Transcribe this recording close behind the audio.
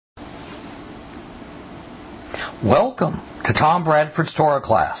Welcome to Tom Bradford's Torah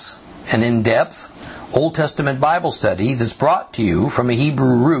class, an in-depth Old Testament Bible study that's brought to you from a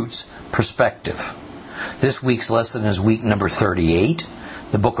Hebrew roots perspective. This week's lesson is week number 38,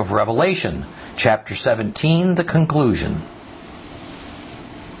 the book of Revelation, chapter 17, the conclusion.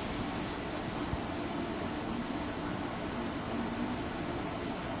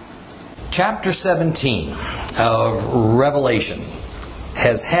 Chapter 17 of Revelation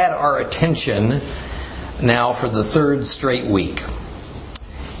has had our attention now for the third straight week,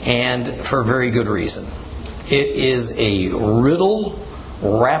 and for a very good reason. It is a riddle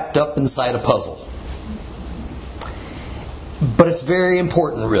wrapped up inside a puzzle. But it's a very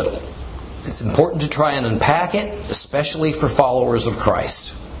important riddle. It's important to try and unpack it, especially for followers of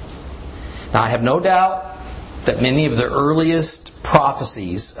Christ. Now, I have no doubt that many of the earliest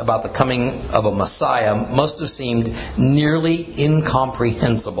prophecies about the coming of a Messiah must have seemed nearly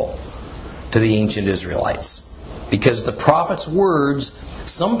incomprehensible to the ancient Israelites, because the prophet's words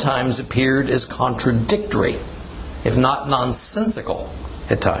sometimes appeared as contradictory, if not nonsensical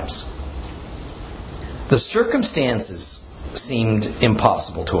at times. The circumstances seemed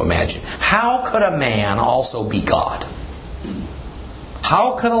impossible to imagine. How could a man also be God?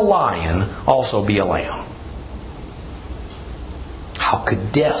 How could a lion also be a lamb? How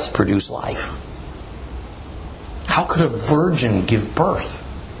could death produce life? How could a virgin give birth?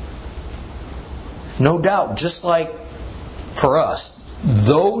 No doubt, just like for us,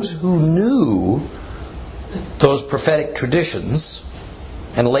 those who knew those prophetic traditions,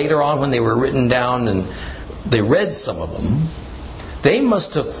 and later on when they were written down and they read some of them, they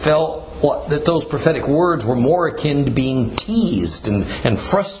must have felt that those prophetic words were more akin to being teased and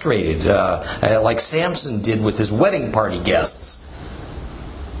frustrated, like Samson did with his wedding party guests,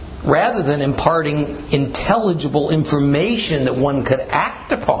 rather than imparting intelligible information that one could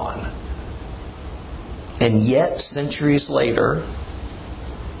act upon. And yet, centuries later,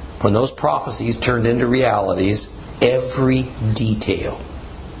 when those prophecies turned into realities, every detail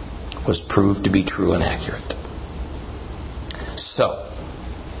was proved to be true and accurate. So,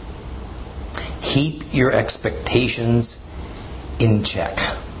 keep your expectations in check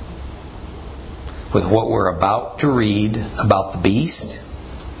with what we're about to read about the beast,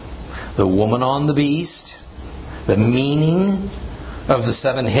 the woman on the beast, the meaning of the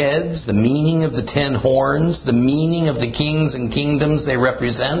 7 heads, the meaning of the 10 horns, the meaning of the kings and kingdoms they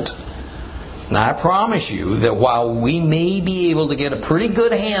represent. Now, I promise you that while we may be able to get a pretty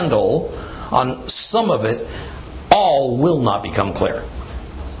good handle on some of it, all will not become clear.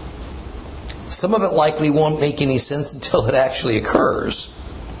 Some of it likely won't make any sense until it actually occurs.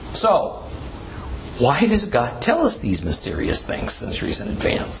 So, why does God tell us these mysterious things centuries in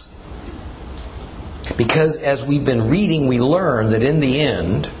advance? Because as we've been reading, we learn that in the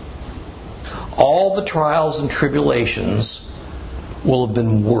end, all the trials and tribulations will have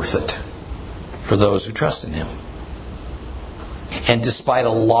been worth it for those who trust in Him. And despite a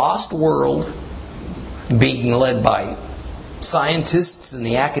lost world being led by scientists and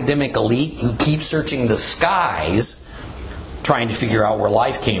the academic elite who keep searching the skies, trying to figure out where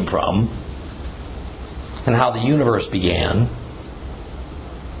life came from and how the universe began,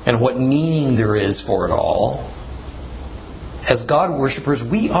 and what meaning there is for it all, as God worshippers,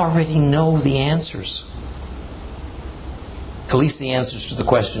 we already know the answers. At least the answers to the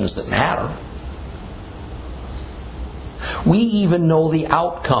questions that matter. We even know the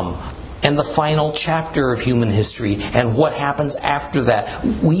outcome and the final chapter of human history and what happens after that.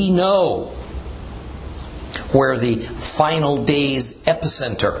 We know where the final day's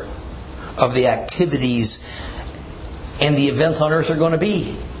epicenter of the activities and the events on earth are going to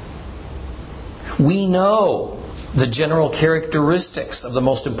be. We know the general characteristics of the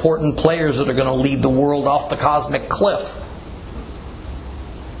most important players that are going to lead the world off the cosmic cliff.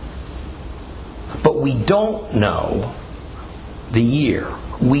 But we don't know the year.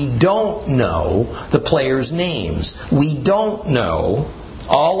 We don't know the players' names. We don't know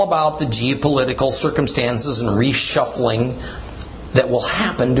all about the geopolitical circumstances and reshuffling that will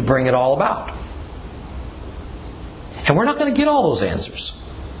happen to bring it all about. And we're not going to get all those answers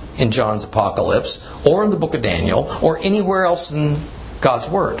in John's Apocalypse, or in the book of Daniel, or anywhere else in God's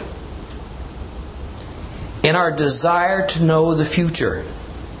Word. In our desire to know the future,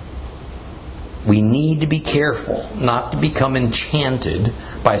 we need to be careful not to become enchanted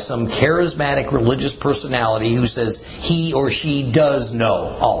by some charismatic religious personality who says he or she does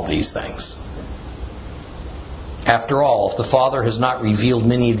know all these things. After all, if the Father has not revealed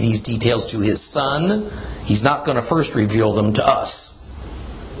many of these details to His Son, He's not going to first reveal them to us.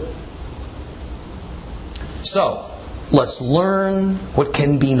 So, let's learn what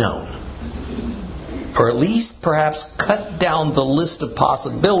can be known. or at least perhaps cut down the list of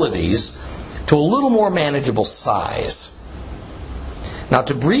possibilities to a little more manageable size. Now,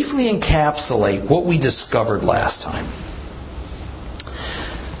 to briefly encapsulate what we discovered last time,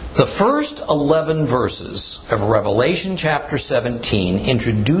 the first 11 verses of Revelation chapter 17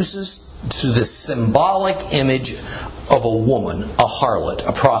 introduces to this symbolic image of a woman, a harlot,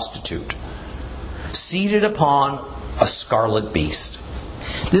 a prostitute, seated upon a scarlet beast.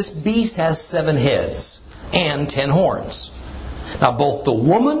 This beast has 7 heads and 10 horns. Now, both the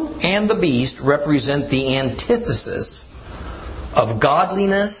woman and the beast represent the antithesis of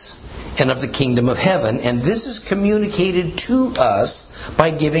godliness and of the kingdom of heaven, and this is communicated to us by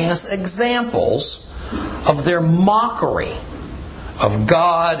giving us examples of their mockery of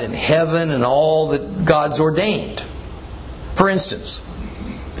God and heaven and all that God's ordained. For instance,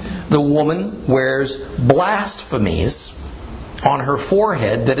 the woman wears blasphemies on her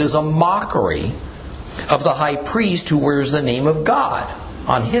forehead that is a mockery of the high priest who wears the name of God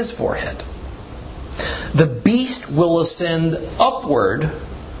on his forehead. The beast will ascend upward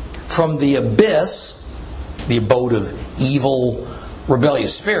from the abyss, the abode of evil,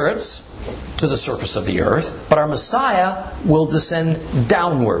 rebellious spirits, to the surface of the earth. But our Messiah will descend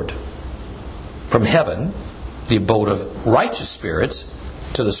downward from heaven, the abode of righteous spirits,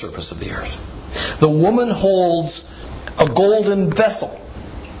 to the surface of the earth. The woman holds a golden vessel.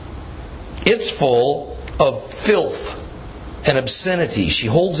 It's full of filth and obscenity. She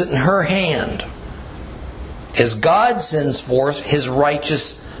holds it in her hand, as God sends forth His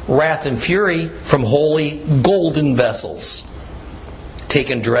righteous wrath and fury from holy golden vessels,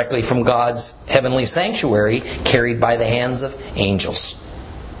 taken directly from God's heavenly sanctuary, carried by the hands of angels.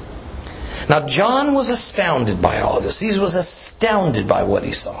 Now, John was astounded by all of this. He was astounded by what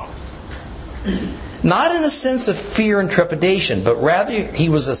he saw. Not in a sense of fear and trepidation, but rather he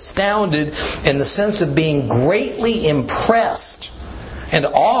was astounded in the sense of being greatly impressed and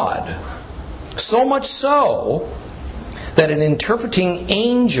awed. So much so that an interpreting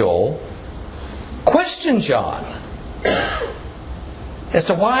angel questioned John as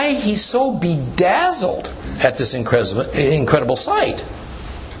to why he's so bedazzled at this incredible sight.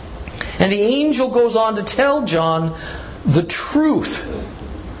 And the angel goes on to tell John the truth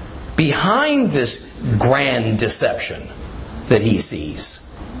behind this grand deception that he sees.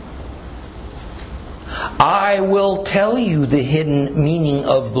 I will tell you the hidden meaning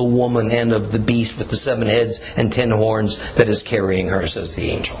of the woman and of the beast with the 7 heads and 10 horns that is carrying her, says the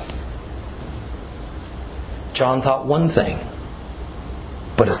angel. John thought one thing,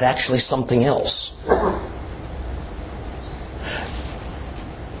 but it's actually something else.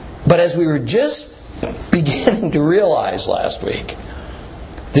 But as we were just beginning to realize last week,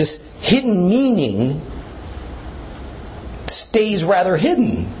 this hidden meaning stays rather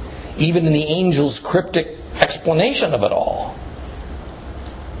hidden, even in the angel's cryptic explanation of it all.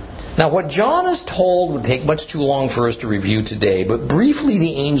 Now, what John is told would take much too long for us to review today, but briefly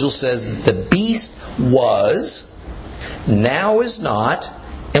the angel says that the beast was, now is not,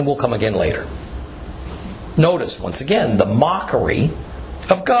 and will come again later. Notice, once again, the mockery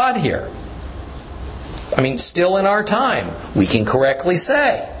of God here. I mean, still in our time, we can correctly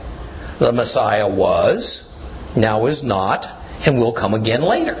say the Messiah was, now is not, and will come again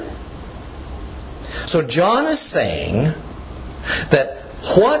later. So John is saying that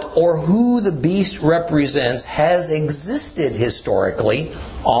what or who the beast represents has existed historically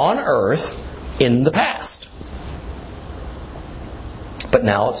on earth in the past. But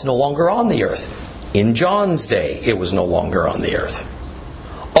now it's no longer on the earth. In John's day, it was no longer on the earth.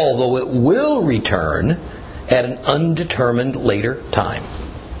 Although it will return at an undetermined later time.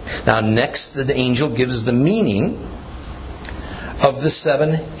 Now next the angel gives the meaning of the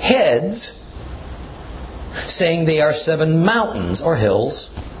 7 heads, saying they are 7 mountains or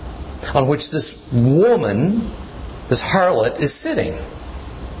hills on which this woman, this harlot, is sitting.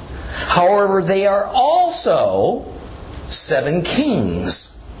 However, they are also 7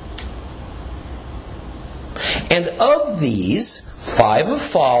 kings. And of these, 5 have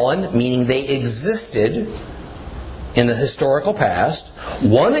fallen, meaning they existed in the historical past.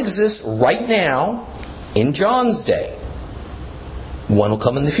 1 exists right now in John's day. 1 will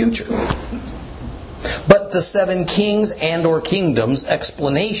come in the future. But the 7 kings and or kingdoms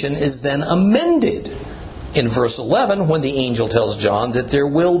explanation is then amended in verse 11 when the angel tells John that there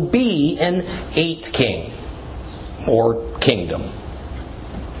will be an 8th king or kingdom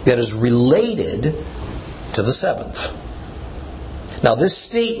that is related to the 7th. Now this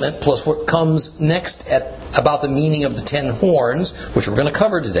statement, plus what comes next about the meaning of the 10 horns, which we're going to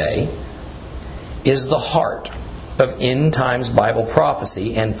cover today, is the heart of end times Bible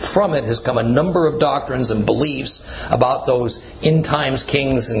prophecy, and from it has come a number of doctrines and beliefs about those end times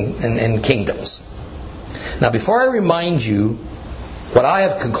kings and kingdoms. Now, before I remind you what I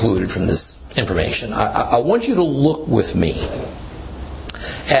have concluded from this information, I want you to look with me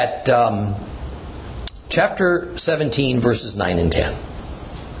at chapter 17, verses 9 and 10.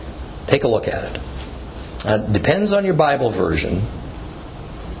 Take a look at it. It depends on your Bible version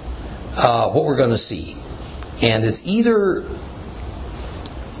what we're going to see. And it's either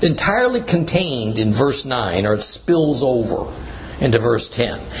entirely contained in verse 9 or it spills over into verse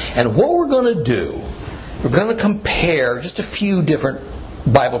 10. And what we're going to do, we're going to compare just a few different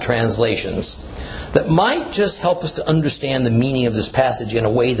Bible translations that might just help us to understand the meaning of this passage in a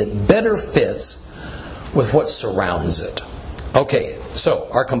way that better fits with what surrounds it. Okay, so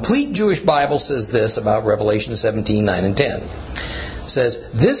our complete Jewish Bible says this about Revelation 17, 9 and 10. It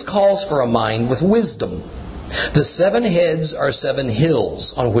says, "This calls for a mind with wisdom. The 7 heads are 7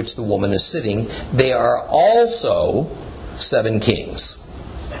 hills on which the woman is sitting. They are also 7 kings.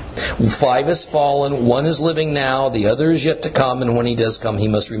 5 has fallen, 1 is living now, the other is yet to come, and when he does come, he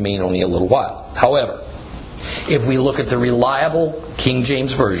must remain only a little while." However, if we look at the reliable King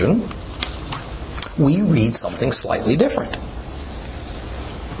James Version, we read something slightly different.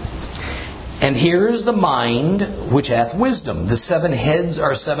 "And here is the mind which hath wisdom. The 7 heads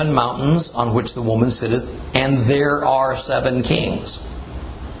are 7 mountains on which the woman sitteth, and there are 7 kings.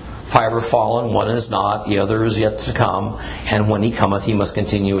 5 are fallen, 1 is not, the other is yet to come, and when he cometh, he must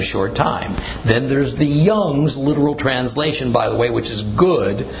continue a short time." Then there's the Young's literal translation, by the way, which is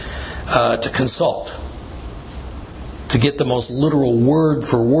good to consult, to get the most literal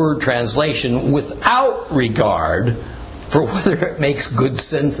word-for-word translation without regard for whether it makes good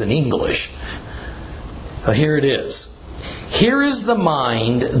sense in English. Here it is. "Here is the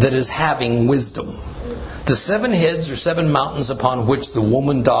mind that is having wisdom. The 7 heads are 7 mountains upon which the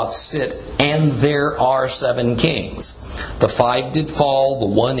woman doth sit, and there are 7 kings. The 5 did fall, the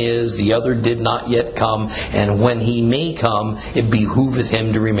 1 is, the other did not yet come, and when he may come, it behooveth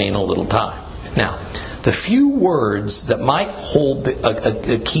him to remain a little time." Now, the few words that might hold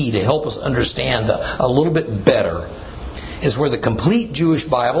a key to help us understand a little bit better is where the complete Jewish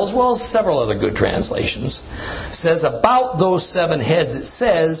Bible, as well as several other good translations, says about those 7 heads, it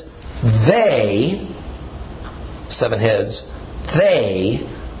says, they, 7 heads, they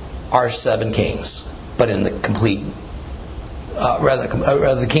are 7 kings. But in the complete, rather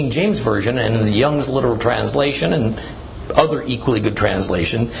the King James Version and in the Young's literal translation and other equally good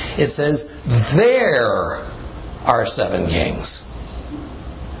translation, it says, there are 7 kings.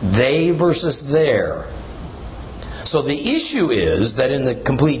 They versus there. So the issue is that in the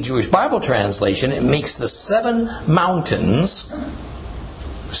complete Jewish Bible translation, it makes the 7 mountains,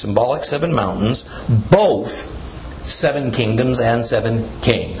 symbolic 7 mountains, both 7 kingdoms and 7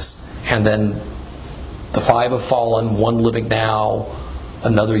 kings. And then the 5 have fallen, 1 living now,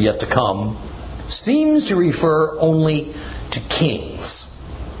 another yet to come, seems to refer only to kings.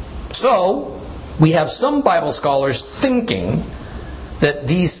 So we have some Bible scholars thinking that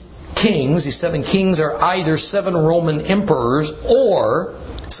these kings, these 7 kings, are either 7 Roman emperors or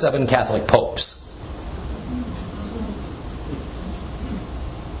 7 Catholic popes.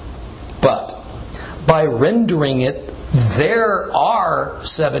 But by rendering it, there are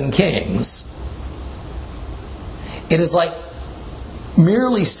 7 kings, it is like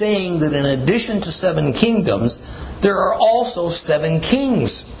merely saying that in addition to 7 kingdoms, there are also 7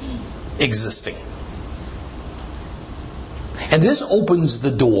 kings existing. And this opens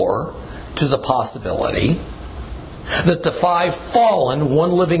the door to the possibility that the 5 fallen,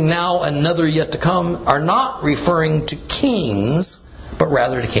 1 living now, another yet to come, are not referring to kings, but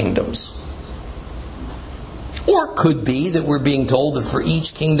rather to kingdoms. Or it could be that we're being told that for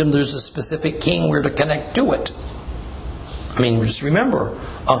each kingdom there's a specific king we're to connect to it. I mean, just remember,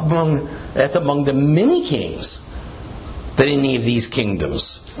 that's among the many kings that any of these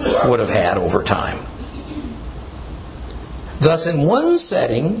kingdoms would have had over time. Thus, in one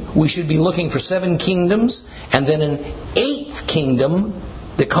setting, we should be looking for 7 kingdoms, and then an 8th kingdom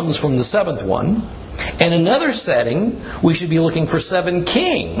that comes from the 7th one. And another setting, we should be looking for 7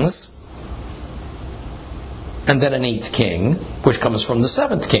 kings, and then an 8th king, which comes from the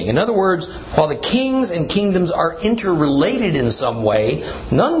 7th king. In other words, while the kings and kingdoms are interrelated in some way,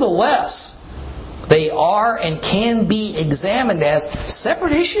 nonetheless, they are and can be examined as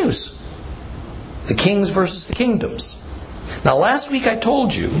separate issues. The kings versus the kingdoms. Now, last week I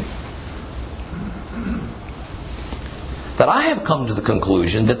told you that I have come to the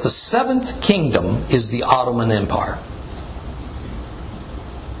conclusion that the 7th kingdom is the Ottoman Empire,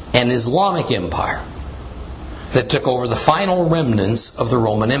 an Islamic empire. that took over the final remnants of the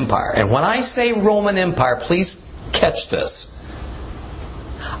Roman Empire. And when I say Roman Empire, please catch this.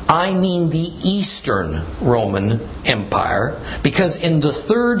 I mean the Eastern Roman Empire, because in the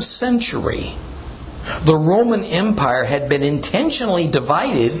 3rd century, the Roman Empire had been intentionally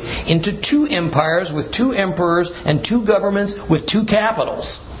divided into 2 empires with 2 emperors and 2 governments with 2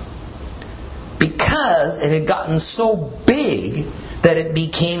 capitals, because it had gotten so big that it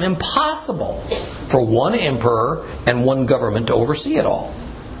became impossible for one emperor and one government to oversee it all.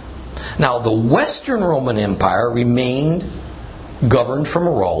 Now, the Western Roman Empire remained governed from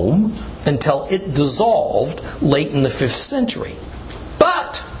Rome until it dissolved late in the 5th century.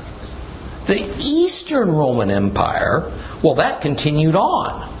 But the Eastern Roman Empire, well, that continued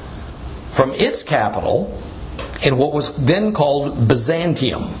on from its capital in what was then called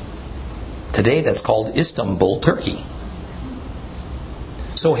Byzantium. Today that's called Istanbul, Turkey.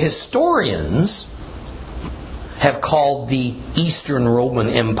 So historians have called the Eastern Roman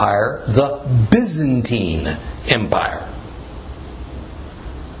Empire the Byzantine Empire.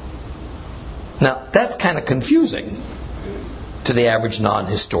 Now, that's kind of confusing to the average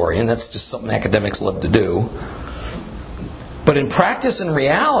non-historian. That's just something academics love to do. But in practice and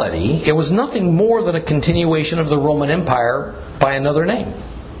reality, it was nothing more than a continuation of the Roman Empire by another name.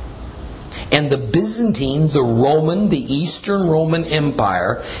 And the Byzantine, the Roman, the Eastern Roman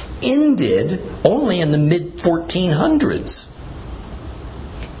Empire ended only in the mid-1400s.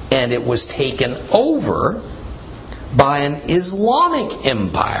 And it was taken over by an Islamic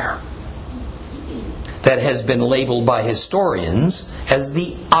empire that has been labeled by historians as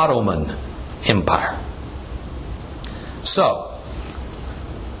the Ottoman Empire. So,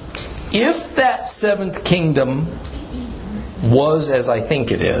 if that 7th kingdom was, as I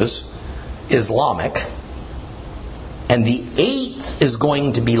think it is, Islamic, and the 8th is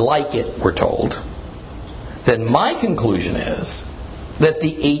going to be like it, we're told, then my conclusion is that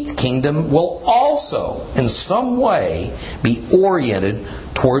the 8th kingdom will also, in some way, be oriented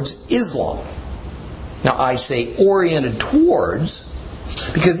towards Islam. Now, I say oriented towards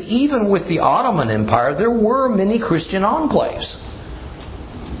because even with the Ottoman Empire, there were many Christian enclaves.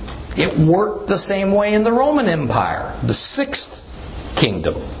 It worked the same way in the Roman Empire, the 6th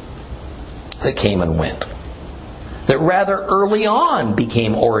kingdom that came and went, that rather early on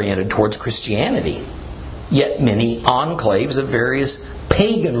became oriented towards Christianity. Yet many enclaves of various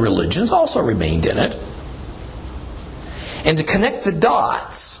pagan religions also remained in it. And to connect the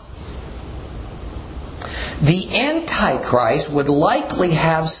dots, the Antichrist would likely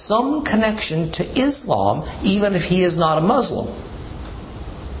have some connection to Islam, even if he is not a Muslim.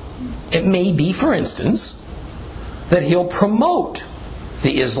 It may be, for instance, that he'll promote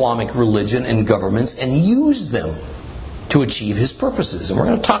the Islamic religion and governments and use them to achieve his purposes. And we're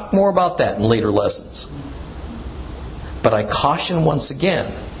going to talk more about that in later lessons. But I caution once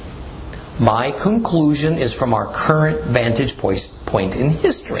again, my conclusion is from our current vantage point in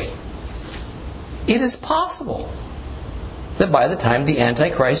history. It is possible that by the time the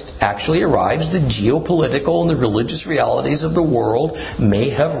Antichrist actually arrives, the geopolitical and the religious realities of the world may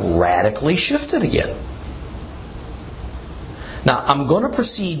have radically shifted again. Now, I'm going to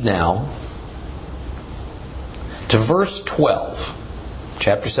proceed now to verse 12,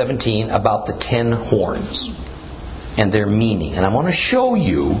 chapter 17, about the 10 horns and their meaning. And I want to show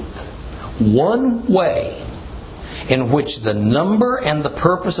you one way in which the number and the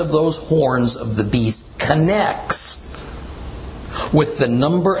purpose of those horns of the beast connects with the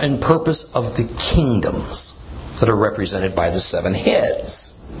number and purpose of the kingdoms that are represented by the 7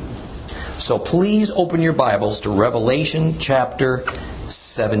 heads. So please open your Bibles to Revelation chapter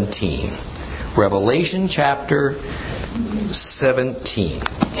 17. Revelation chapter 17.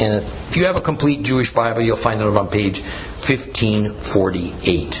 And if you have a complete Jewish Bible, you'll find it on page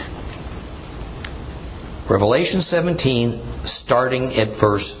 1548. Revelation 17, starting at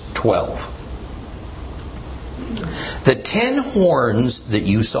verse 12. The 10 horns that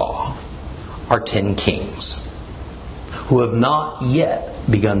you saw are 10 kings who have not yet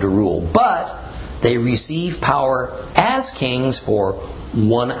begun to rule, but they receive power as kings for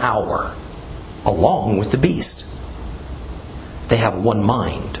 1 hour, along with the beast. They have one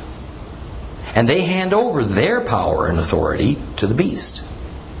mind, and they hand over their power and authority to the beast.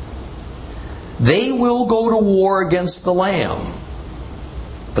 They will go to war against the Lamb,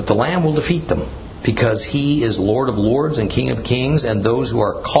 but the Lamb will defeat them, because He is Lord of lords and King of kings, and those who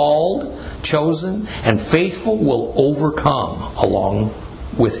are called, chosen, and faithful will overcome along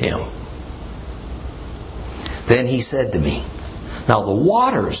with Him. Then He said to me, now the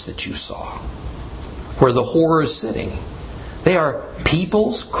waters that you saw, where the whore is sitting, They are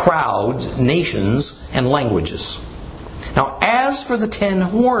peoples, crowds, nations, and languages. Now, as for the 10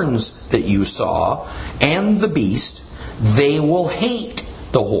 horns that you saw, and the beast, they will hate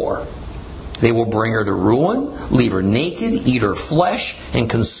the whore. They will bring her to ruin, leave her naked, eat her flesh, and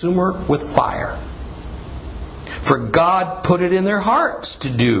consume her with fire. For God put it in their hearts to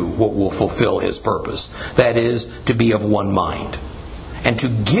do what will fulfill His purpose, that is, to be of one mind, and to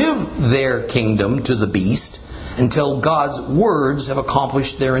give their kingdom to the beast until God's words have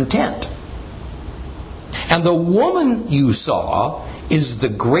accomplished their intent. And the woman you saw is the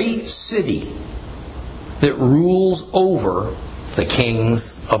great city that rules over the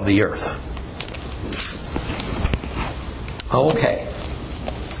kings of the earth. Okay.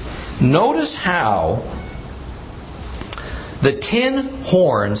 Notice how the 10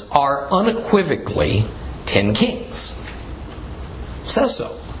 horns are unequivocally 10 kings. It says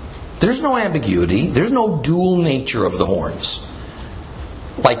so. There's no ambiguity. There's no dual nature of the horns,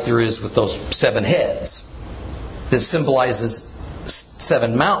 like there is with those 7 heads that symbolizes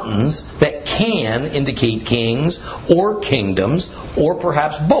 7 mountains that can indicate kings or kingdoms or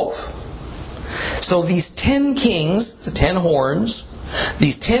perhaps both. So these 10 kings, the 10 horns,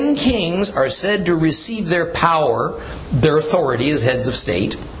 these 10 kings are said to receive their power, their authority as heads of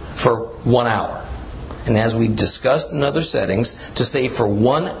state, for 1 hour. And as we've discussed in other settings, to say for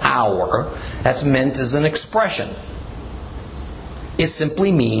 1 hour, that's meant as an expression. It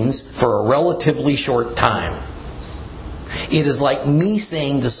simply means for a relatively short time. It is like me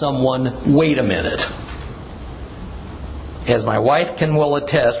saying to someone, wait a minute. As my wife can well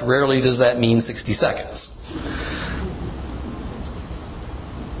attest, rarely does that mean 60 seconds.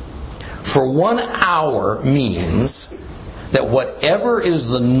 For 1 hour means that whatever is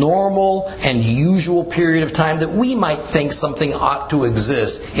the normal and usual period of time that we might think something ought to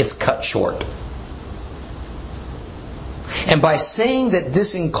exist, it's cut short. And by saying that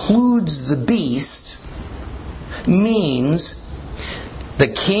this includes the beast, means the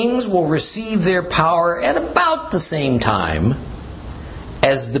kings will receive their power at about the same time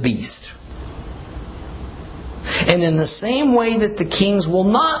as the beast. And in the same way that the kings will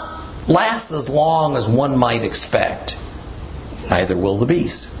not last as long as one might expect, neither will the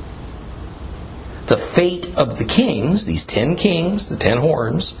beast. The fate of the kings, these 10 kings, the 10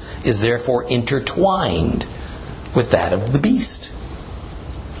 horns, is therefore intertwined with that of the beast.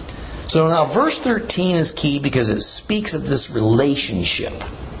 So now verse 13 is key because it speaks of this relationship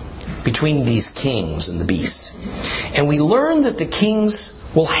between these kings and the beast. And we learn that the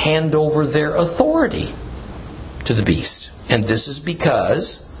kings will hand over their authority to the beast. And this is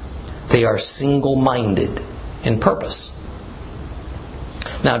because they are single-minded in purpose.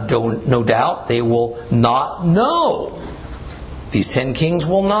 Now, no doubt they will not know. These 10 kings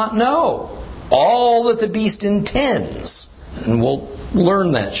will not know all that the beast intends. And we'll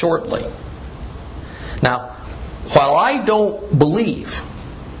learn that shortly. Now, while I don't believe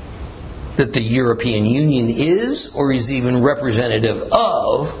that the European Union is or is even representative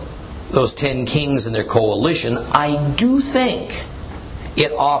of those 10 kings and their coalition, I do think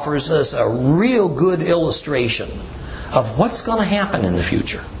it offers us a real good illustration of what's going to happen in the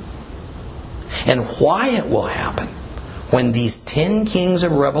future and why it will happen when these 10 kings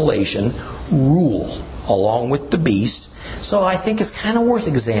of Revelation rule along with the beast. So I think it's kind of worth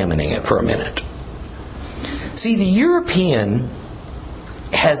examining it for a minute. See, the European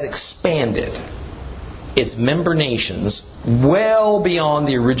has expanded its member nations well beyond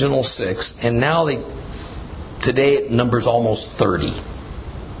the original 6, and now today it numbers almost 30.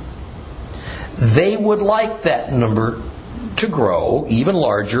 They would like that number to grow even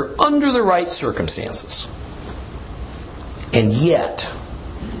larger under the right circumstances. And yet,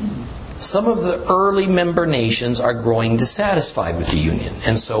 some of the early member nations are growing dissatisfied with the Union,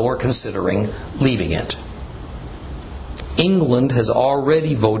 and so are considering leaving it. England has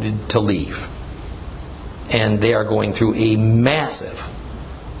already voted to leave, and they are going through a massive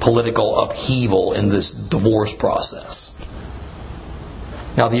political upheaval in this divorce process.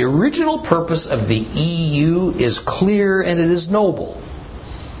 Now, the original purpose of the EU is clear and it is noble.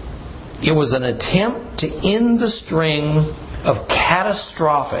 It was an attempt to end the string of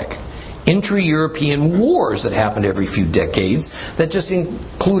catastrophic intra-European wars that happened every few decades that just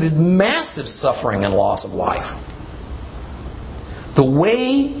included massive suffering and loss of life. The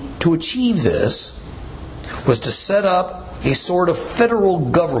way to achieve this was to set up a sort of federal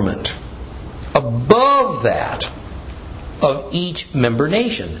government above that of each member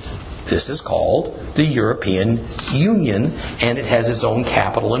nation. This is called the European Union, and it has its own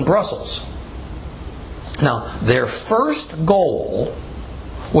capital in Brussels. Now, their first goal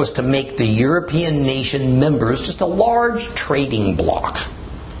was to make the European nation members just a large trading bloc,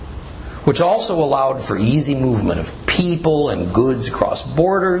 which also allowed for easy movement of people and goods across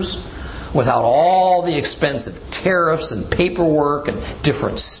borders without all the expense of tariffs and paperwork and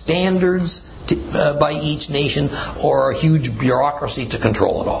different standards by each nation, or a huge bureaucracy to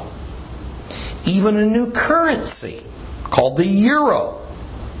control it all. Even a new currency called the euro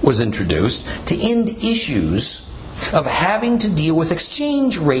was introduced to end issues of having to deal with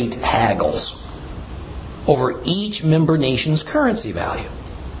exchange rate haggles over each member nation's currency value.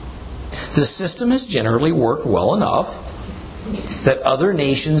 The system has generally worked well enough that other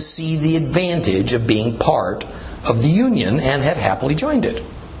nations see the advantage of being part of the Union and have happily joined it.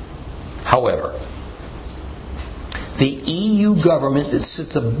 However, the EU government that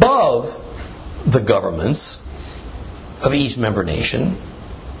sits above the governments of each member nation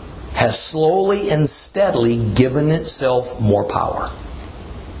has slowly and steadily given itself more power,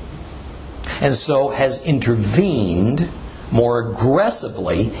 and so has intervened more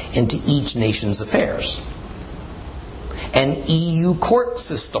aggressively into each nation's affairs. An EU court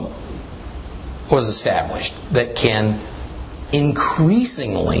system was established that can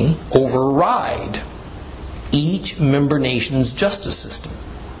increasingly override each member nation's justice system.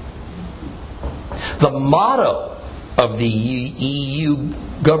 The motto of the EU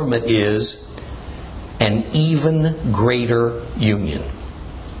government is an even greater union.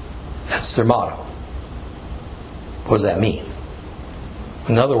 That's their motto. What does that mean?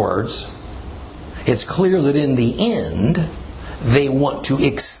 In other words, it's clear that in the end, they want to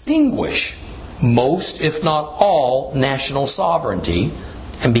extinguish most, if not all, national sovereignty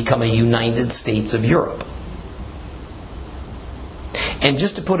and become a United States of Europe. And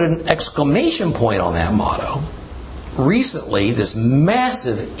just to put an exclamation point on that motto, recently this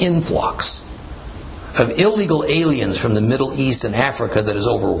massive influx of illegal aliens from the Middle East and Africa that has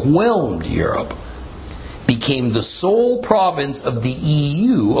overwhelmed Europe became the sole province of the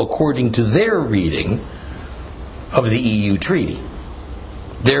EU according to their reading of the EU treaty.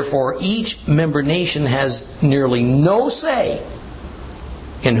 Therefore, each member nation has nearly no say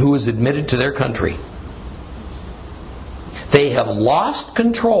in who is admitted to their country. They have lost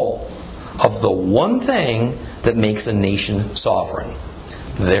control of the one thing that makes a nation sovereign: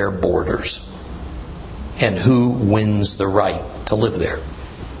 their borders, and who wins the right to live there.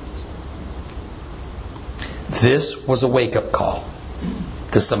 This was a wake-up call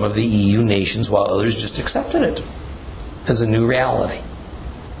to some of the EU nations, while others just accepted it as a new reality.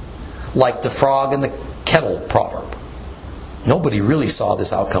 Like the frog and the kettle proverb, nobody really saw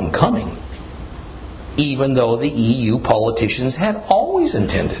this outcome coming, even though the EU politicians had always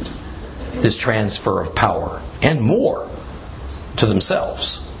intended this transfer of power and more to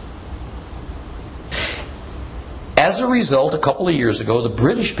themselves. As a result, a couple of years ago, the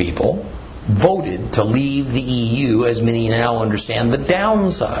British people voted to leave the EU, as many now understand the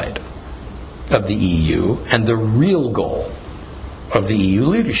downside of the EU and the real goal of the EU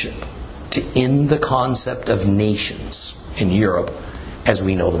leadership: to end the concept of nations in Europe as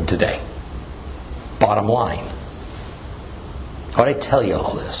we know them today. Bottom line, why did I tell you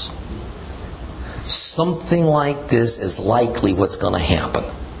all this? Something like this is likely what's going to happen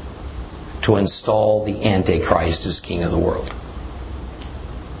to install the Antichrist as king of the world.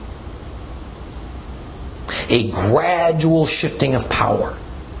 A gradual shifting of power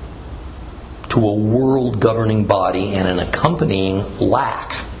to a world governing body and an accompanying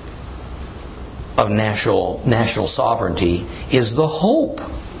lack of national sovereignty is the hope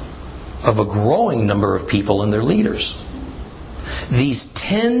of a growing number of people and their leaders. These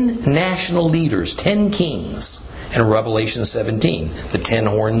 10 national leaders, 10 kings, in Revelation 17, the 10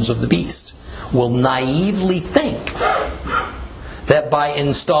 horns of the beast, will naively think that by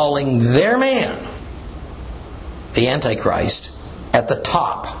installing their man, the Antichrist, at the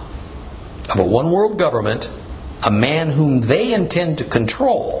top of a one world government, a man whom they intend to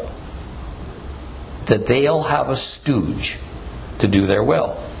control, that they'll have a stooge to do their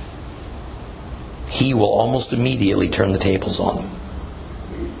will. He will almost immediately turn the tables on them.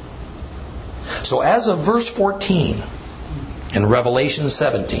 So as of verse 14 in Revelation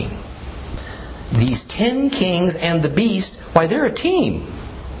 17, these 10 kings and the beast, why, they're a team.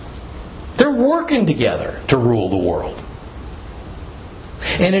 They're working together to rule the world.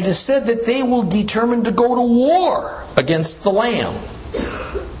 And it is said that they will determine to go to war against the Lamb.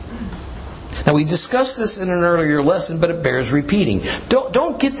 Now, we discussed this in an earlier lesson, but it bears repeating.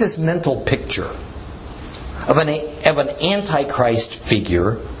 Don't get this mental picture of an Antichrist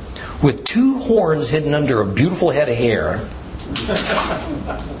figure with 2 horns hidden under a beautiful head of hair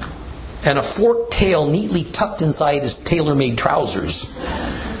and a forked tail neatly tucked inside his tailor-made trousers.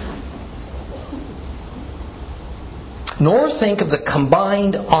 Nor think of the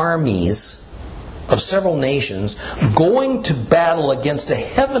combined armies of several nations going to battle against a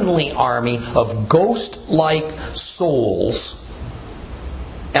heavenly army of ghost-like souls,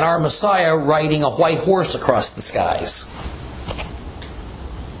 and our Messiah riding a white horse across the skies.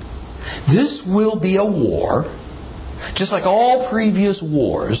 This will be a war, just like all previous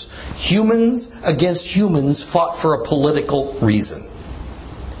wars. Humans against humans fought for a political reason.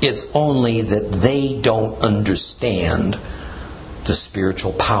 It's only that they don't understand the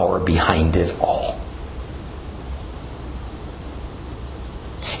spiritual power behind it all.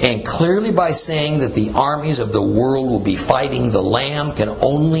 And clearly by saying that the armies of the world will be fighting the Lamb can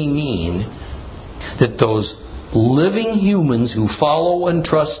only mean that those living humans who follow and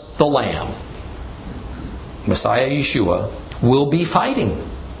trust the Lamb, Messiah Yeshua, will be fighting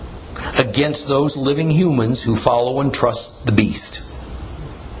against those living humans who follow and trust the beast,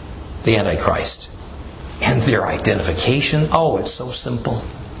 the Antichrist. And their identification, it's so simple.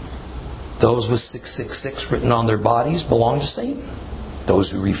 Those with 666 written on their bodies belong to Satan.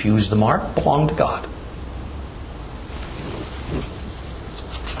 Those who refuse the mark belong to God.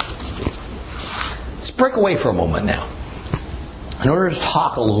 Let's break away for a moment now in order to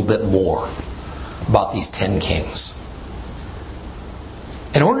talk a little bit more about these 10 kings.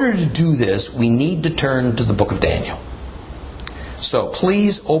 In order to do this, we need to turn to the book of Daniel. So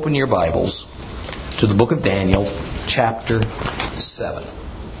please open your Bibles to the book of Daniel, chapter 7.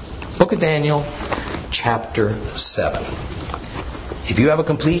 Book of Daniel, chapter 7. If you have a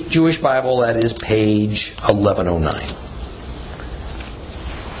complete Jewish Bible, that is page 1109.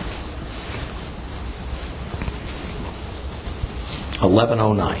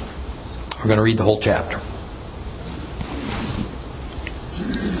 We're going to read the whole chapter.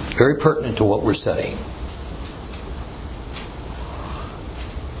 Very pertinent to what we're studying.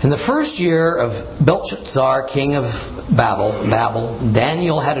 In the first year of Belshazzar, king of Babel,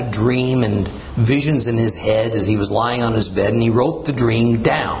 Daniel had a dream and visions in his head as he was lying on his bed, and he wrote the dream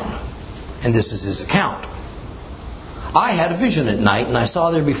down. And this is his account. I had a vision at night, and I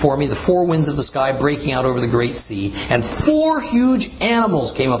saw there before me the four winds of the sky breaking out over the great sea, and four huge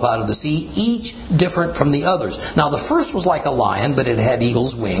animals came up out of the sea, each different from the others. Now the first was like a lion, but it had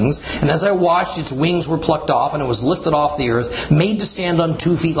eagle's wings, and as I watched, its wings were plucked off, and it was lifted off the earth, made to stand on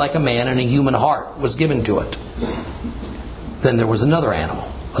 2 feet like a man, and a human heart was given to it. Then there was another animal,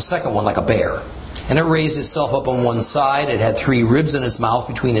 a second one like a bear. And it raised itself up on one side. It had 3 ribs in its mouth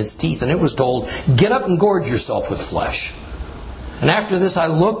between its teeth. And it was told, "Get up and gorge yourself with flesh." And after this I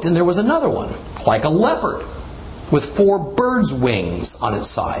looked, and there was another one, like a leopard, with 4 birds' wings on its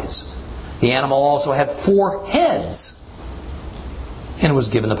sides. The animal also had 4 heads, and was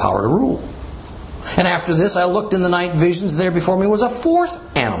given the power to rule. And after this I looked in the night visions, and there before me was a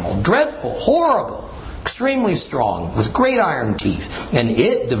 4th animal, dreadful, horrible, extremely strong, with great iron teeth, and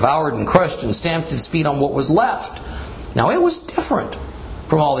it devoured and crushed and stamped its feet on what was left. Now it was different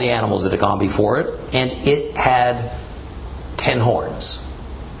from all the animals that had gone before it, and it had 10 horns.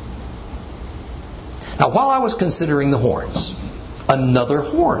 Now while I was considering the horns, another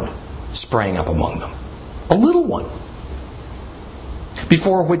horn sprang up among them, a little one,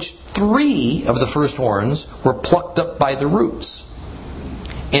 before which 3 of the first horns were plucked up by the roots.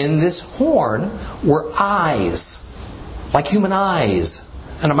 In this horn were eyes, like human eyes,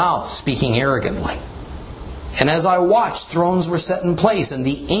 and a mouth speaking arrogantly. And as I watched, thrones were set in place, and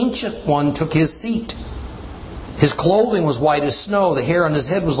the Ancient One took his seat. His clothing was white as snow, the hair on his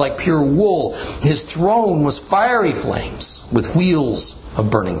head was like pure wool. His throne was fiery flames, with wheels of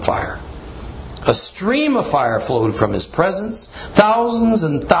burning fire. A stream of fire flowed from his presence. Thousands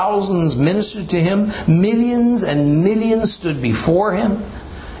and thousands ministered to him. Millions and millions stood before him.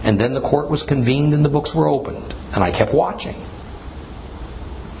 And then the court was convened and the books were opened. And I kept watching.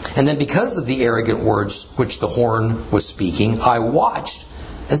 And then because of the arrogant words which the horn was speaking, I watched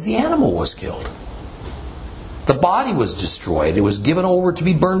as the animal was killed. The body was destroyed. It was given over to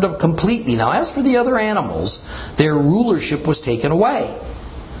be burned up completely. Now as for the other animals, their rulership was taken away.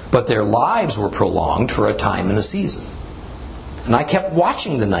 But their lives were prolonged for a time and a season. And I kept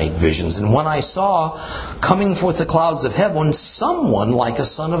watching the night visions, and when I saw coming forth the clouds of heaven someone like a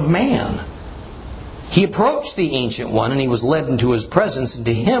son of man, he approached the Ancient One, and he was led into his presence, and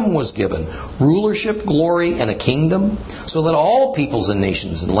to him was given rulership, glory, and a kingdom, so that all peoples and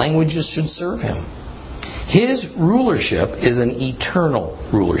nations and languages should serve him. His rulership is an eternal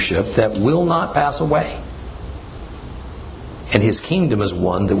rulership that will not pass away. And his kingdom is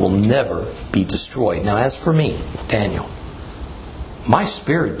one that will never be destroyed. Now as for me, Daniel, My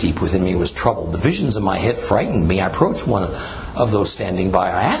spirit deep within me was troubled. The visions in my head frightened me. I approached one of those standing by.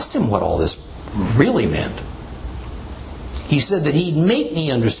 I asked him what all this really meant. He said that he'd make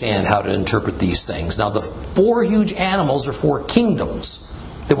me understand how to interpret these things. Now, the 4 huge animals are 4 kingdoms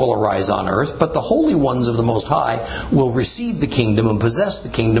that will arise on earth, but the holy ones of the Most High will receive the kingdom and possess the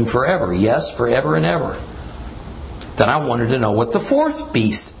kingdom forever. Yes, forever and ever. Then I wanted to know what the 4th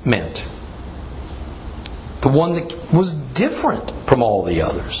beast meant. The one that was different from all the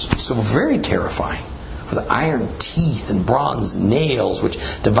others. So very terrifying. With iron teeth and bronze nails which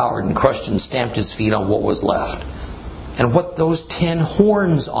devoured and crushed and stamped his feet on what was left. And what those 10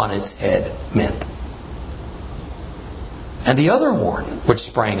 horns on its head meant. And the other horn which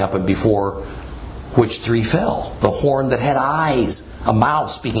sprang up and before which 3 fell. The horn that had eyes, a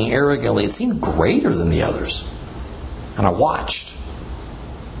mouth speaking arrogantly. It seemed greater than the others. And I watched.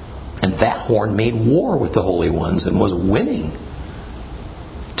 And that horn made war with the holy ones and was winning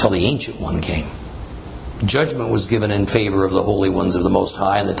till the Ancient One came. Judgment was given in favor of the holy ones of the Most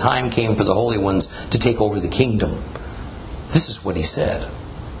High, and the time came for the holy ones to take over the kingdom. This is what he said.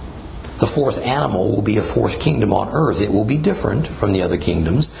 The 4th animal will be a 4th kingdom on earth. It will be different from the other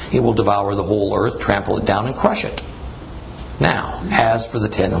kingdoms. It will devour the whole earth, trample it down, and crush it. Now, as for the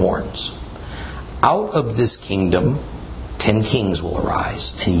 10 horns, out of this kingdom 10 kings will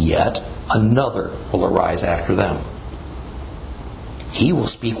arise, and yet another will arise after them. He will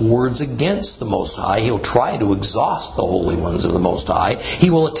speak words against the Most High. He'll try to exhaust the holy ones of the Most High. He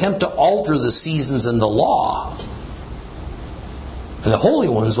will attempt to alter the seasons and the law. And the holy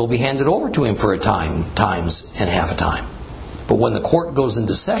ones will be handed over to him for a time, times and half a time. But when the court goes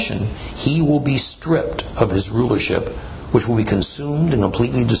into session, he will be stripped of his rulership, which will be consumed and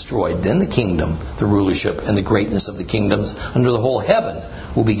completely destroyed. Then the kingdom, the rulership, and the greatness of the kingdoms under the whole heaven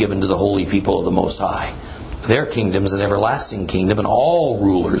will be given to the holy people of the Most High. Their kingdom is an everlasting kingdom, and all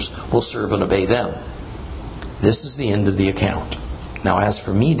rulers will serve and obey them. This is the end of the account. Now as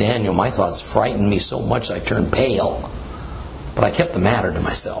for me, Daniel, my thoughts frightened me so much I turned pale. But I kept the matter to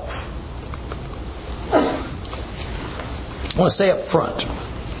myself. I want to say up front,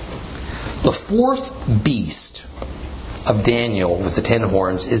 the 4th beast of Daniel with the 10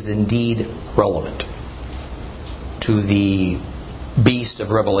 horns is indeed relevant to the beast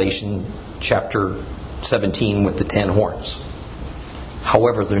of Revelation chapter 17 with the 10 horns.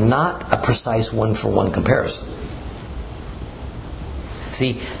 However, they're not a precise one-for-one comparison.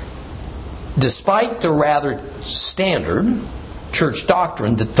 See, despite the rather standard church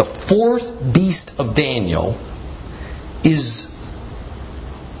doctrine that the 4th beast of Daniel is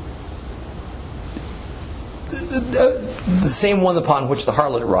the same one upon which the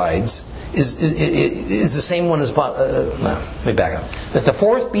harlot rides, is the same one as let me back up. That the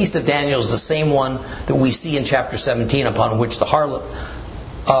 4th beast of Daniel is the same one that we see in chapter 17 upon which the harlot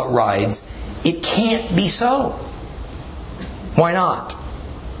rides. It can't be so. Why not?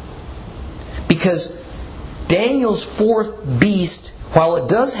 Because Daniel's 4th beast, while it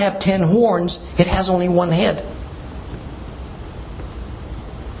does have 10 horns, it has only 1 head.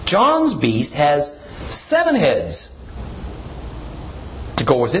 John's beast has 7 heads to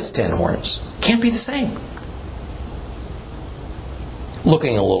go with its 10 horns. Can't be the same.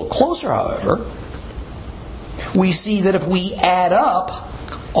 Looking a little closer, however, we see that if we add up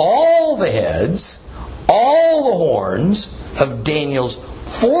all the heads, all the horns of Daniel's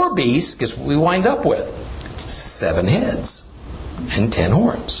 4 beasts, guess what we wind up with? 7 heads and 10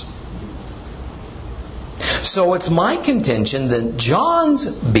 horns. So it's my contention that John's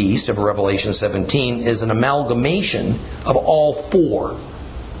beast of Revelation 17 is an amalgamation of all 4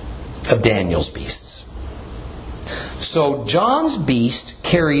 of Daniel's beasts. So John's beast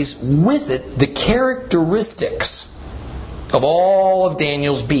carries with it the characteristics of all of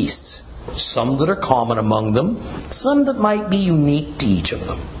Daniel's beasts. Some that are common among them, some that might be unique to each of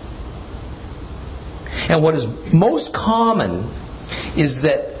them. And what is most common is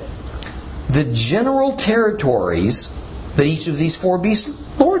that the general territories that each of these 4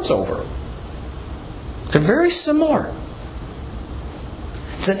 beasts lords over, they're very similar.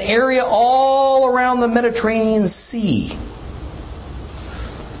 It's an area all around the Mediterranean Sea,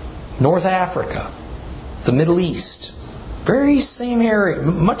 North Africa, the Middle East. Very same area,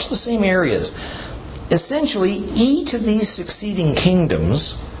 much the same areas. Essentially, each of these succeeding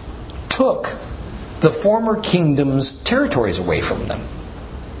kingdoms took the former kingdom's territories away from them.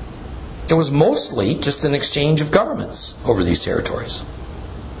 It was mostly just an exchange of governments over these territories.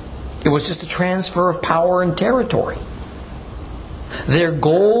 It was just a transfer of power and territory. Their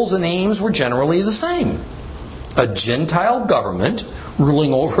goals and aims were generally the same. A Gentile government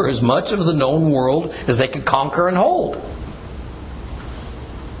ruling over as much of the known world as they could conquer and hold.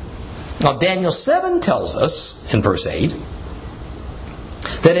 Now, Daniel 7 tells us, in verse 8,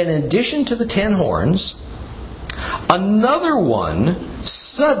 that in addition to the 10 horns, another one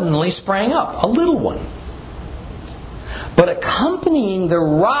suddenly sprang up, a little one. But accompanying the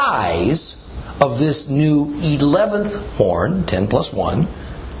rise of this new 11th horn, 10 plus 1,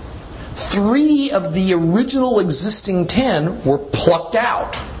 3 of the original existing 10 were plucked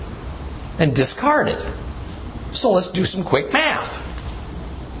out and discarded. So let's do some quick math.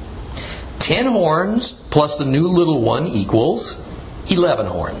 10 horns plus the new little one equals 11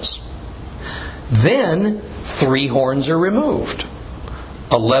 horns. Then 3 horns are removed.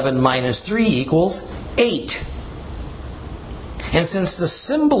 11 minus 3 equals 8. And since the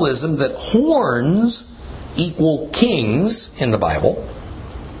symbolism that horns equal kings in the Bible,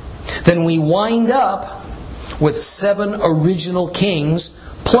 then we wind up with 7 original kings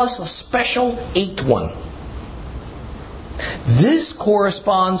plus a special 8th one. This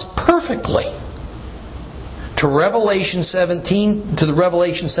corresponds perfectly to the Revelation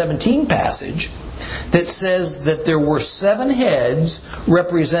 17 passage that says that there were 7 heads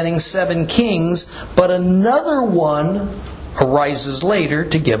representing 7 kings, but another one arises later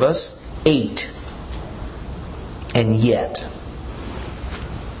to give us 8. And yet,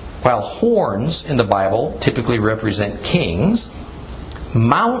 while horns in the Bible typically represent kings,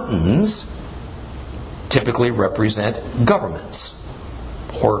 mountains typically represent governments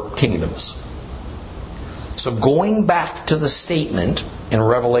or kingdoms. So going back to the statement in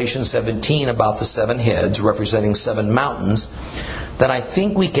Revelation 17 about the 7 heads representing 7 mountains, then I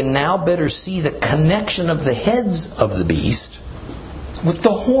think we can now better see the connection of the heads of the beast with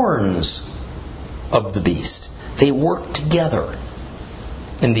the horns of the beast. They work together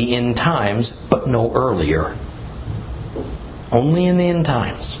in the end times, but no earlier. Only in the end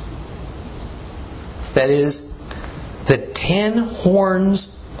times. That is, the 10 horns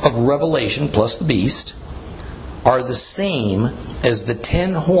of Revelation plus the beast are the same as the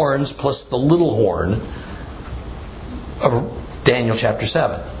 10 horns plus the little horn of Daniel chapter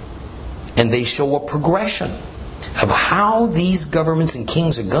 7. And they show a progression of how these governments and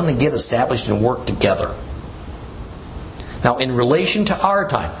kings are going to get established and work together. Now, in relation to our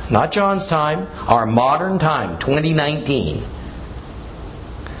time, not John's time, our modern time, 2019,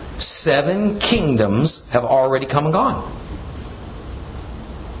 7 kingdoms have already come and gone.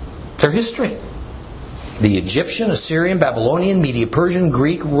 Their history. The Egyptian, Assyrian, Babylonian, Medo-Persian,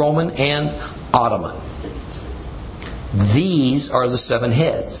 Greek, Roman, and Ottoman. These are the 7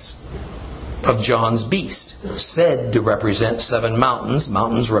 heads of John's beast, said to represent 7 mountains,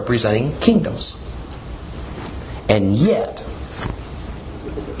 mountains representing kingdoms. And yet,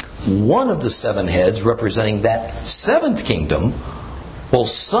 one of the 7 heads representing that 7th kingdom will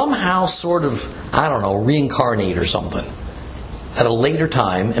somehow sort of, reincarnate or something at a later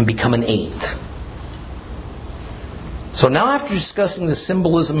time and become an 8th. So now, after discussing the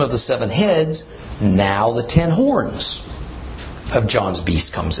symbolism of the 7 heads, now the 10 horns of John's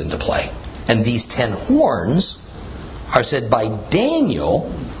beast comes into play. And these 10 horns are said by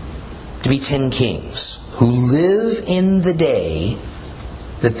Daniel to be 10 kings who live in the day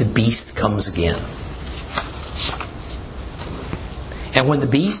that the beast comes again. And when the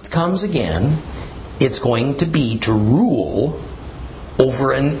beast comes again, it's going to be to rule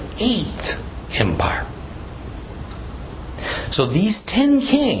over an 8th empire. So these 10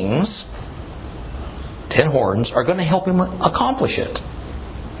 kings, 10 horns, are going to help him accomplish it.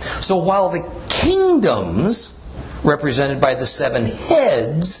 So while the kingdoms represented by the 7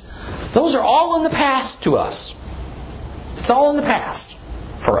 heads, those are all in the past to us. It's all in the past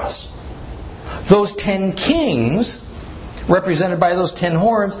for us. Those 10 kings represented by those 10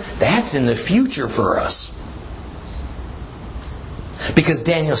 horns, that's in the future for us. Because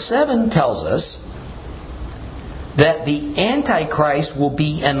Daniel 7 tells us that the Antichrist will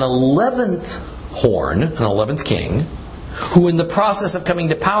be an 11th horn, an 11th king, who in the process of coming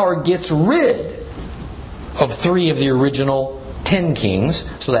to power gets rid of 3 of the original 10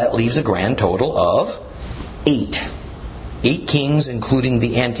 kings, so that leaves a grand total of 8. 8 kings, including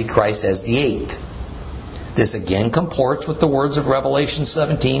the Antichrist as the 8th. This again comports with the words of Revelation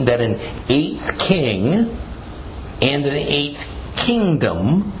 17 that an 8th king and an 8th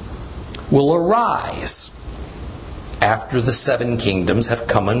kingdom will arise after the 7 kingdoms have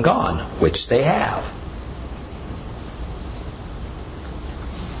come and gone, which they have.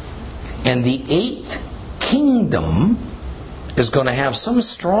 And the 8th kingdom is going to have some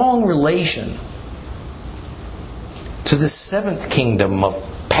strong relation to the 7th kingdom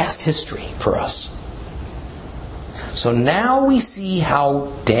of past history for us. So now we see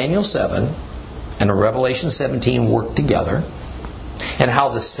how Daniel 7 and Revelation 17 work together. and how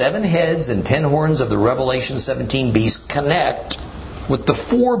the 7 heads and 10 horns of the Revelation 17 beasts connect with the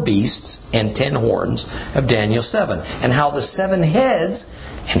 4 beasts and 10 horns of Daniel 7. And how the 7 heads,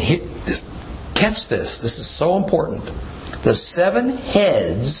 and here, catch this is so important. The 7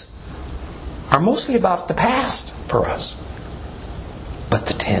 heads are mostly about the past for us. But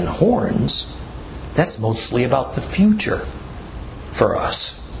the 10 horns, that's mostly about the future for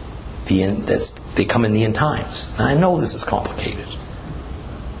us. They come in the end times. Now, I know this is complicated.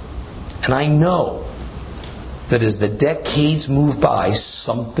 And I know that as the decades move by,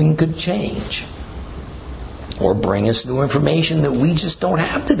 something could change. Or bring us new information that we just don't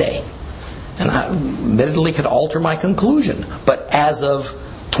have today. And I admittedly could alter my conclusion. But as of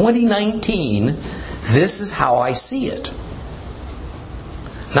 2019, this is how I see it.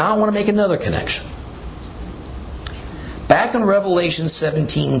 Now I want to make another connection. Back in Revelation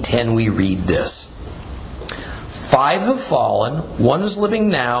 17:10 we read this. 5 have fallen, 1 is living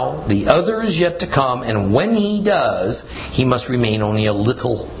now, the other is yet to come, and when he does, he must remain only a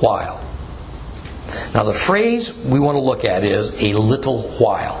little while. Now the phrase we want to look at is a little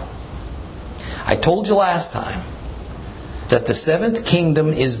while. I told you last time that the 7th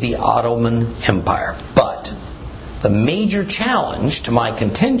kingdom is the Ottoman Empire. But the major challenge to my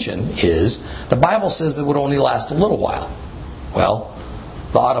contention is the Bible says it would only last a little while. Well,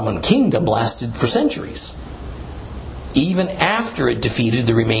 the Ottoman kingdom lasted for centuries, even after it defeated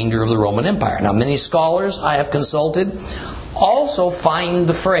the remainder of the Roman Empire. Now, many scholars I have consulted also find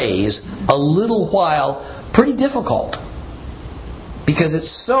the phrase a little while pretty difficult because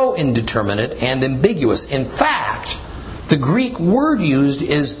it's so indeterminate and ambiguous. In fact, the Greek word used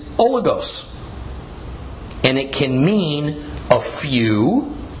is oligos. And it can mean a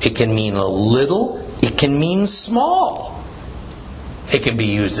few, it can mean a little, it can mean small. It can be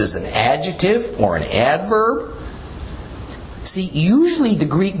used as an adjective or an adverb. See, usually the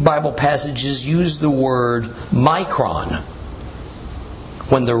Greek Bible passages use the word micron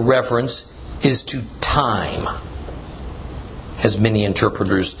when the reference is to time, as many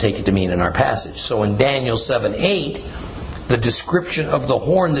interpreters take it to mean in our passage. So in Daniel 7:8, the description of the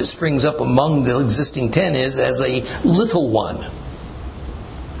horn that springs up among the existing 10 is as a little one.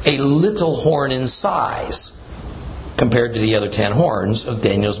 A little horn in size compared to the other 10 horns of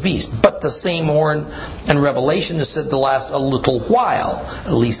Daniel's beast. But the same horn in Revelation is said to last a little while.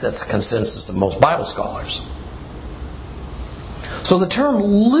 At least that's the consensus of most Bible scholars. So the term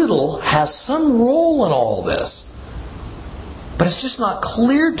little has some role in all this. But it's just not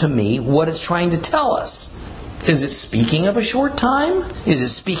clear to me what it's trying to tell us. Is it speaking of a short time? Is it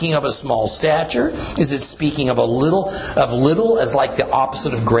speaking of a small stature? Is it speaking of little as like the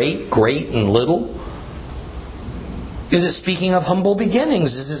opposite of great and little? Is it speaking of humble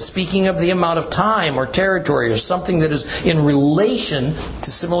beginnings? Is it speaking of the amount of time or territory or something that is in relation to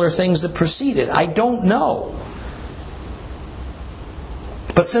similar things that preceded? I don't know.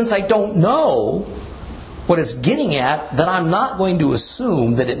 But since I don't know what it's getting at, then I'm not going to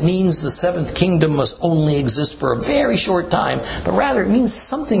assume that it means the 7th kingdom must only exist for a very short time, but rather it means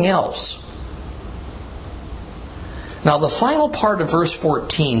something else. Now the final part of verse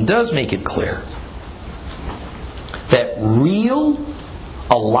 14 does make it clear that real,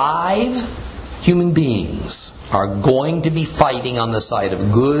 alive human beings are going to be fighting on the side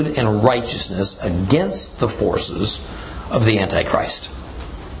of good and righteousness against the forces of the Antichrist.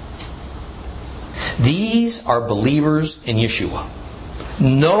 These are believers in Yeshua.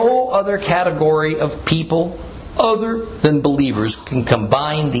 No other category of people other than believers can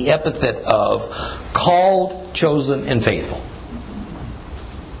combine the epithet of called, chosen, and faithful.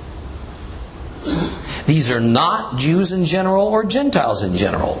 These are not Jews in general or Gentiles in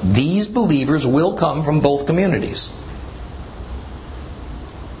general. These believers will come from both communities.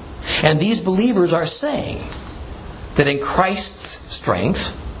 And these believers are saying that in Christ's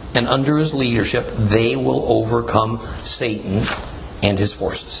strength and under His leadership, they will overcome Satan and his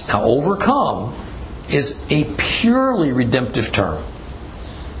forces. Now, overcome is a purely redemptive term.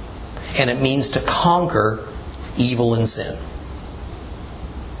 And it means to conquer evil and sin.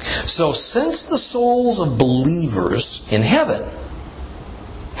 So, since the souls of believers in heaven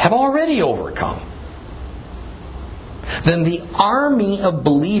have already overcome, then the army of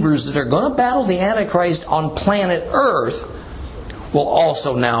believers that are going to battle the Antichrist on planet Earth will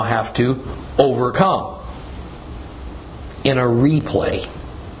also now have to overcome in a replay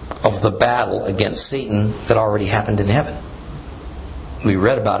of the battle against Satan that already happened in heaven. We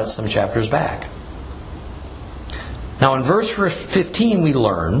read about it some chapters back. Now in verse 15 we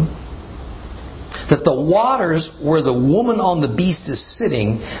learn that the waters where the woman on the beast is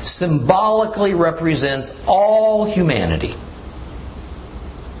sitting symbolically represents all humanity.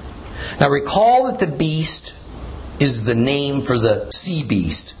 Now recall that the beast is the name for the sea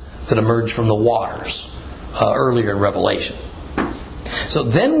beast that emerged from the waters earlier in Revelation. So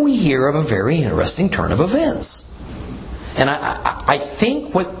then we hear of a very interesting turn of events. And I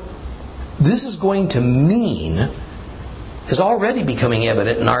think what this is going to mean is already becoming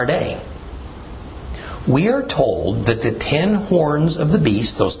evident in our day. We are told that the 10 horns of the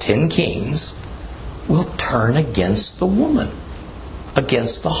beast, those 10 kings, will turn against the woman,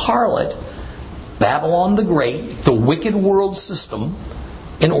 against the harlot, Babylon the Great, the wicked world system,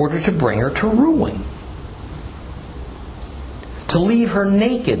 in order to bring her to ruin. To leave her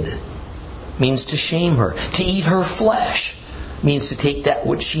naked means to shame her. To eat her flesh means to take that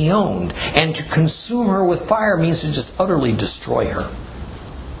which she owned. And to consume her with fire means to just utterly destroy her.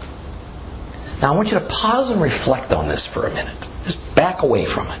 Now I want you to pause and reflect on this for a minute. Just back away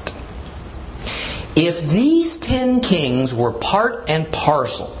from it. If these 10 kings were part and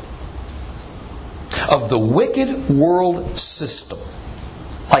parcel of the wicked world system,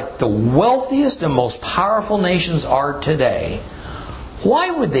 like the wealthiest and most powerful nations are today,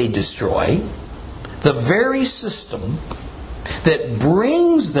 why would they destroy the very system that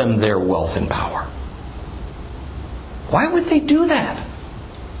brings them their wealth and power? Why would they do that?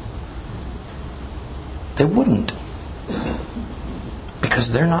 They wouldn't.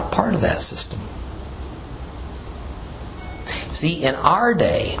 Because they're not part of that system. See, in our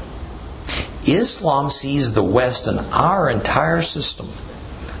day, Islam sees the West and our entire system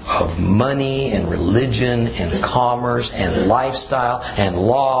of money and religion and commerce and lifestyle and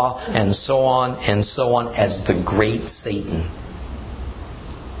law and so on as the great Satan.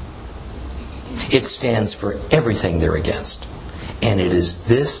 It stands for everything they're against. And it is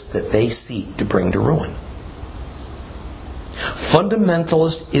this that they seek to bring to ruin.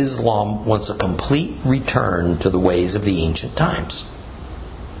 Fundamentalist Islam wants a complete return to the ways of the ancient times.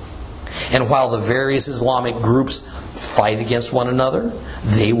 And while the various Islamic groups fight against one another,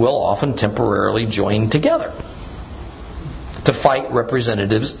 they will often temporarily join together to fight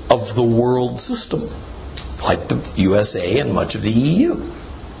representatives of the world system, like the USA and much of the EU.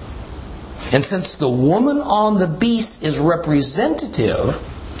 And since the woman on the beast is representative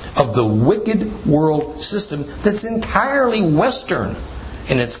of the wicked world system that's entirely Western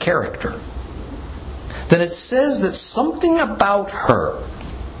in its character, then it says that something about her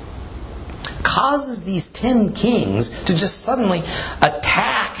causes these 10 kings to just suddenly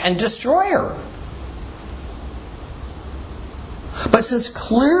attack and destroy her. But since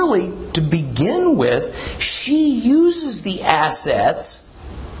clearly, to begin with, she uses the assets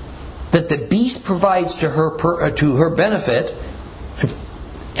that the beast provides to her benefit,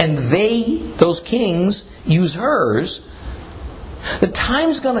 and those kings, use hers, the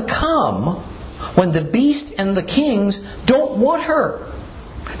time's going to come when the beast and the kings don't want her,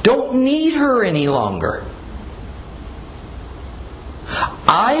 don't need her any longer.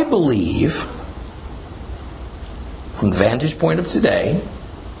 I believe, from the vantage point of today,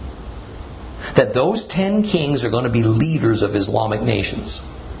 that those 10 kings are going to be leaders of Islamic nations.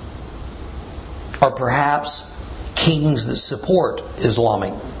 Or perhaps kings that support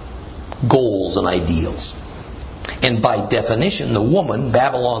Islamic goals and ideals. And by definition, the woman,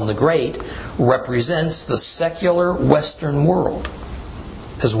 Babylon the Great, represents the secular Western world,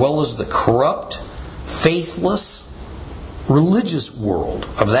 as well as the corrupt, faithless, religious world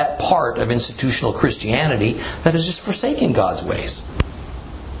of that part of institutional Christianity that has just forsaken God's ways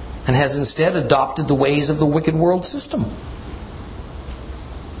and has instead adopted the ways of the wicked world system.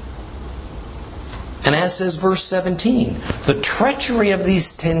 And as says verse 17, the treachery of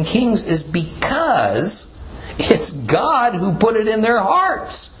these 10 kings is because it's God who put it in their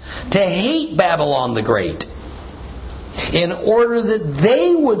hearts to hate Babylon the Great, in order that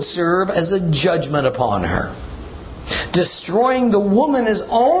they would serve as a judgment upon her. Destroying the woman is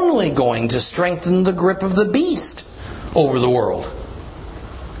only going to strengthen the grip of the beast over the world.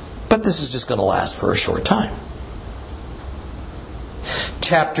 But this is just going to last for a short time.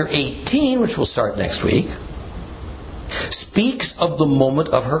 Chapter 18, which we'll start next week, speaks of the moment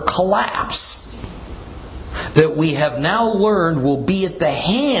of her collapse, that we have now learned will be at the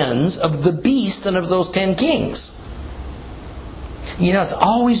hands of the beast and of those 10 kings. You know, it's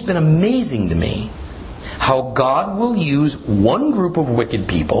always been amazing to me how God will use one group of wicked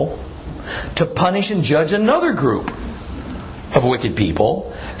people to punish and judge another group of wicked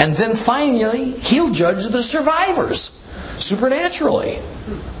people, and then finally He'll judge the survivors supernaturally.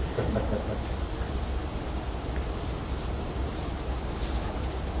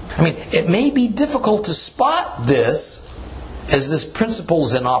 I mean, it may be difficult to spot this as this principle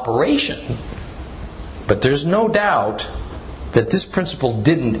is in operation, but there's no doubt that this principle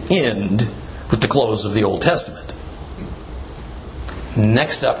didn't end with the close of the Old Testament.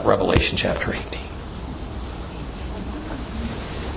 Next up, Revelation chapter 18.